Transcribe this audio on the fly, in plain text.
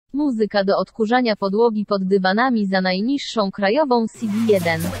Muzyka do odkurzania podłogi pod dywanami za najniższą Krajową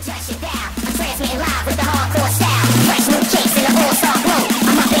CD1.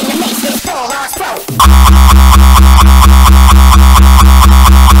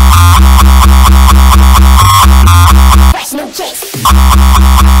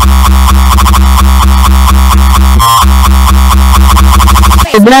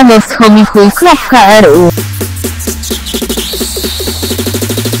 Wybrano z homikuj.ru.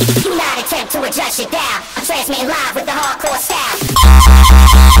 Transmitting live with the hardcore style.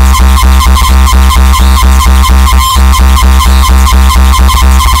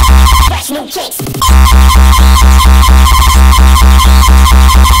 Fresh new kicks.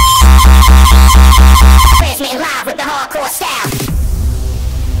 Transmitting live with the hardcore style.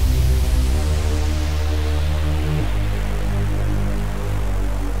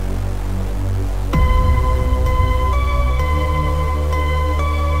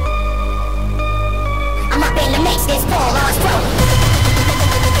 This ball on throat.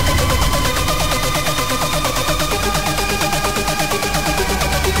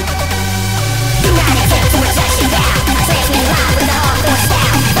 Do not attempt to adjust your down. I transmit live with the hardcore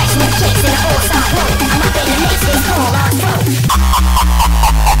style. Fresh new kicks in the all-star flow. I'm up in the mix, this ball on throat.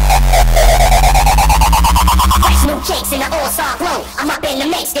 Fresh new kicks in the all-star flow. I'm up in the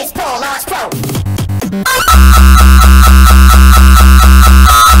mix, this ball on throat.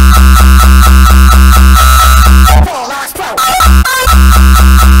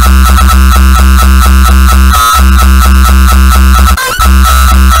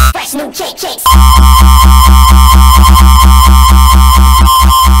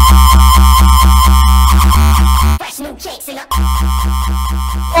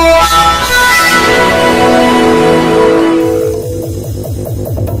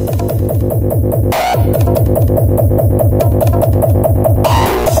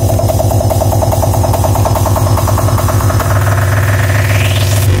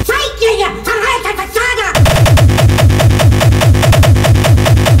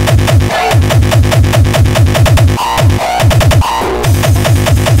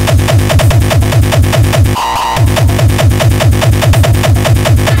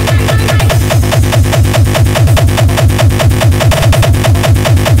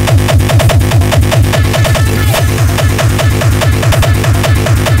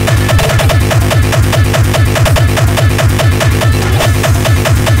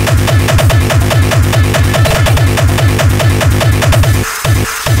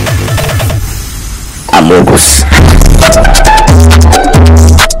 Podłogi.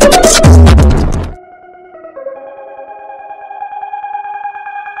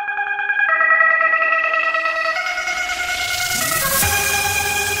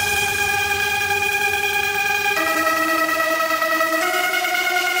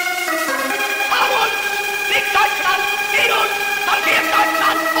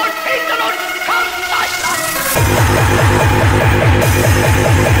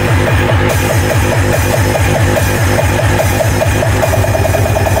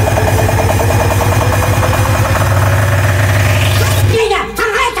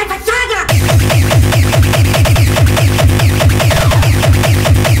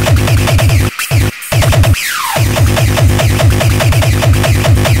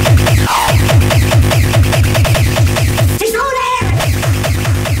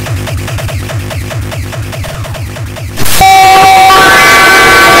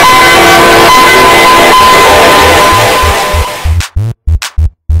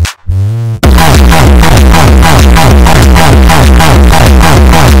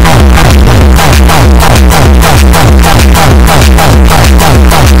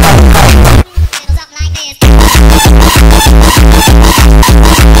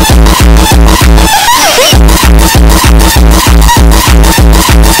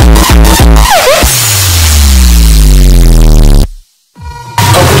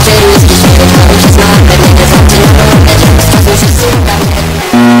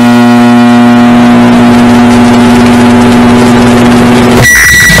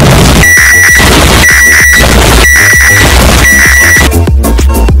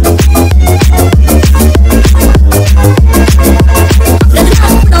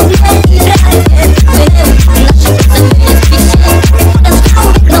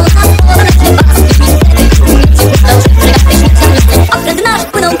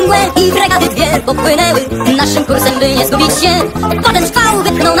 Popłynęły naszym kursem, by nie zgubić się. Potem trwał,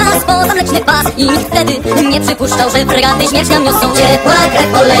 wypchnął nas poza sam mleczny pas i nikt wtedy nie przypuszczał, że fregaty śmierć nam niosą. Ciepła krew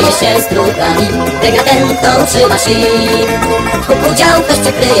poleje się strugami, wygra ten, kto utrzyma szyb. Udział ktoś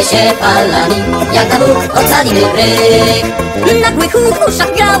przykryje się falami, jak na Bóg ocalimy bryk. Nagły huk w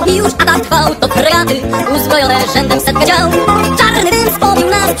uszach grał i już atak trwał. To fregaty uzbrojone rzędem setkę dział. Czarny dym spowił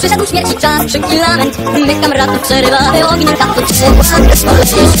nas, przyszedł śmierci czas. Krzyk i lament mych kamratów przerywały ogień kaput. Ciepła krew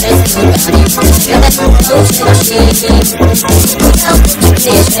poleje się strugami, wygra ten, kto utrzyma szyb. Udział ktoś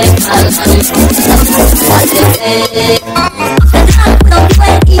przykryje się falami, jak na Bóg ocalimy bryk. Wtedy płynął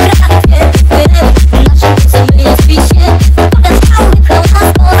błęd i fregaty płynęły. Nasze głosy myli w pisie. Potem stał, wypchnął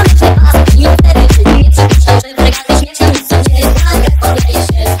nas poza mleczny pas i wtedy nie przypuszczał, że fregaty śmierć nam niosą. Ciepła krew poleje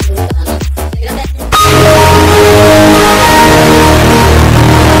się strugami, wygra ten.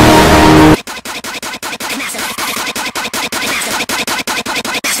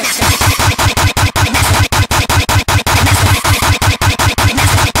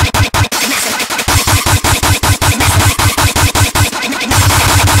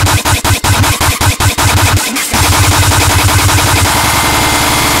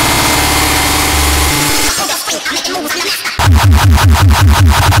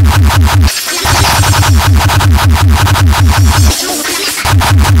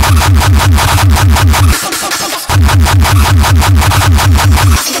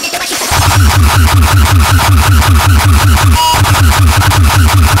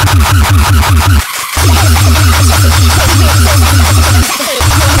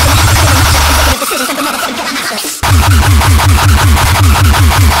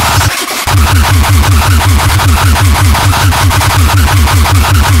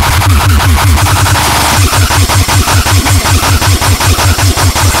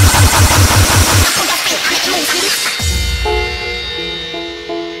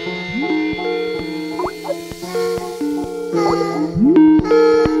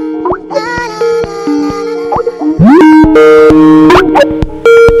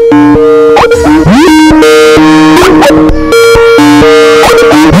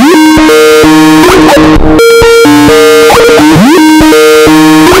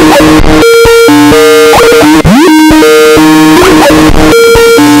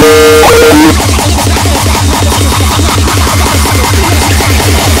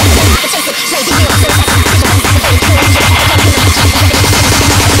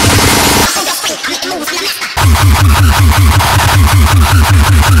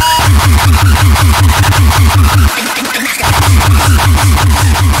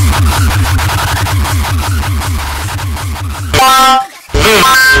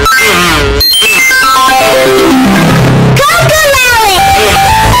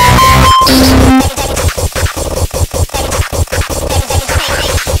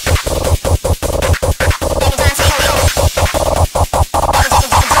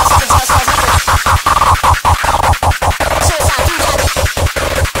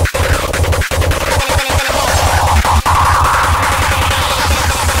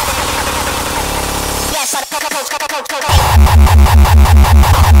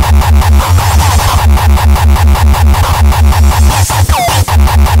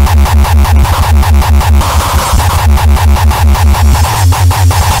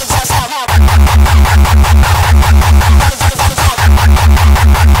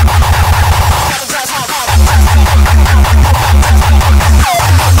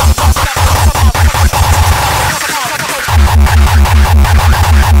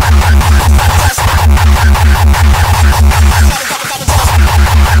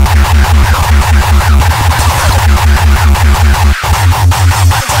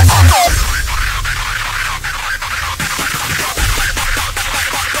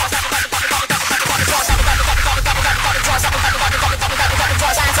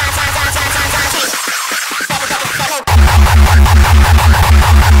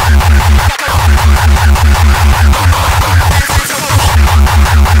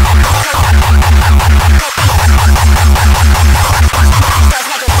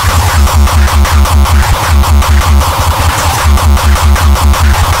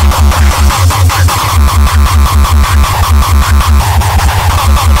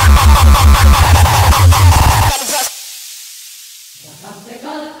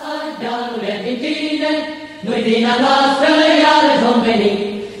 Noi din noastră iară vom veni.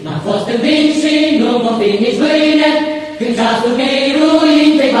 N-am fost în vin și nu vom fi nici mâine, când ceasul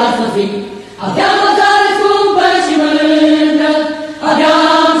biruintei va sosi. Aveam o țară scumpă și mândră,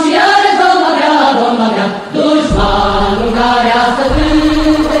 aveam și iarăși vom avea dușmanul care astăzi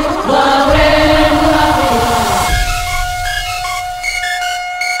cânte, va vremura pe ea.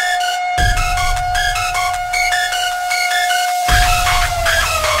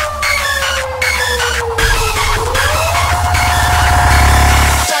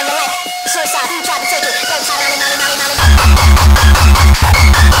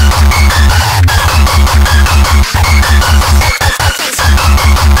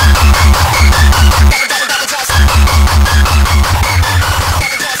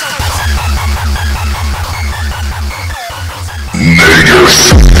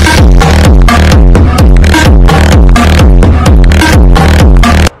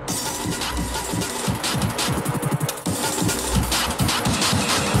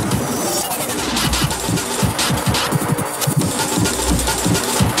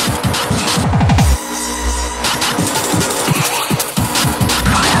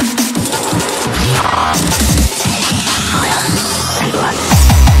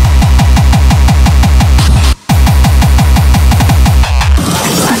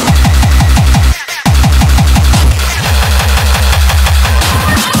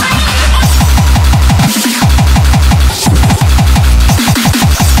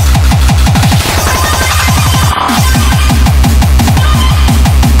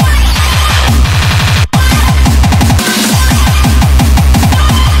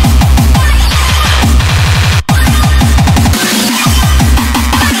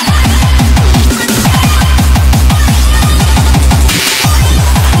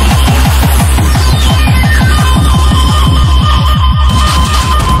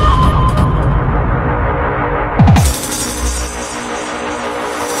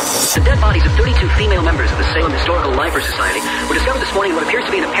 Historical Lifer Society were discovered this morning what appears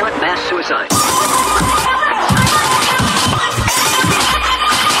to be an apparent mass suicide.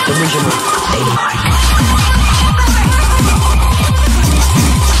 Delusional state of mind.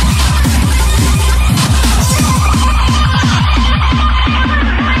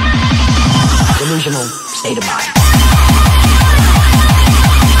 Delusional state of mind.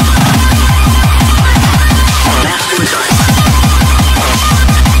 Mass suicide.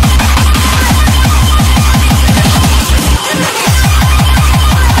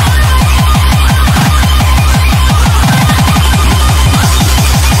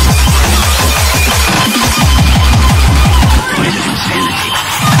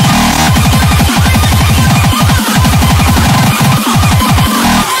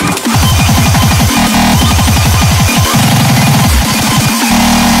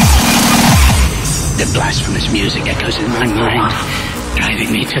 Blasphemous music echoes in my mind,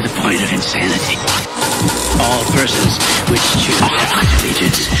 driving me to the point of insanity. All persons which choose to pledge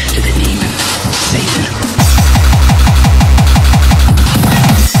allegiance to the demon, Satan.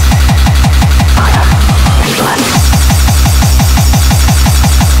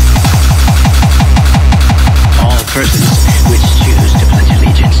 All persons which choose to pledge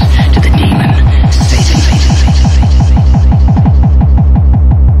allegiance to the demon, Satan.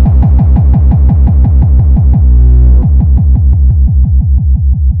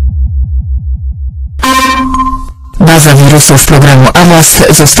 Baza wirusów programu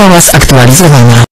Avast została zaktualizowana.